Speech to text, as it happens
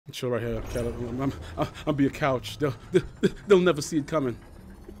Chill right here. I'll be a couch. They'll never see it coming.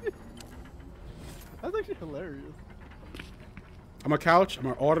 That's actually hilarious. I'm a couch. I'm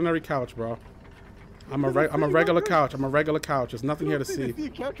an ordinary couch, bro. I'm a regular couch. I'm a regular couch. There's nothing here to see.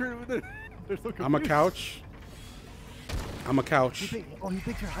 I'm a couch. I'm a couch. He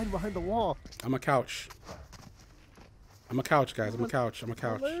thinks you're hiding behind the wall. I'm a couch. I'm a couch, guys. I'm a couch. I'm a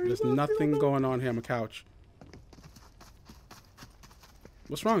couch. There's nothing going on here. I'm a couch.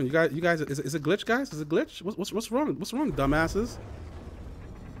 What's wrong? You guys, is it glitch, guys? Is it glitch? What's wrong? What's wrong, dumbasses?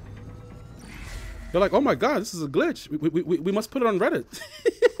 They're like, oh my god, this is a glitch. We must put it on Reddit.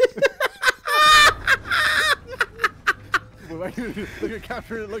 Look at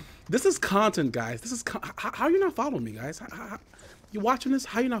capture it. Look. This is content, guys. This is how you not following me, guys? You watching this?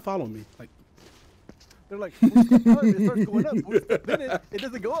 How you not following me? Like, they're like, it starts going up. Then it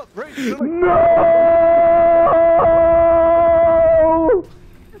doesn't go up, right? Like, no.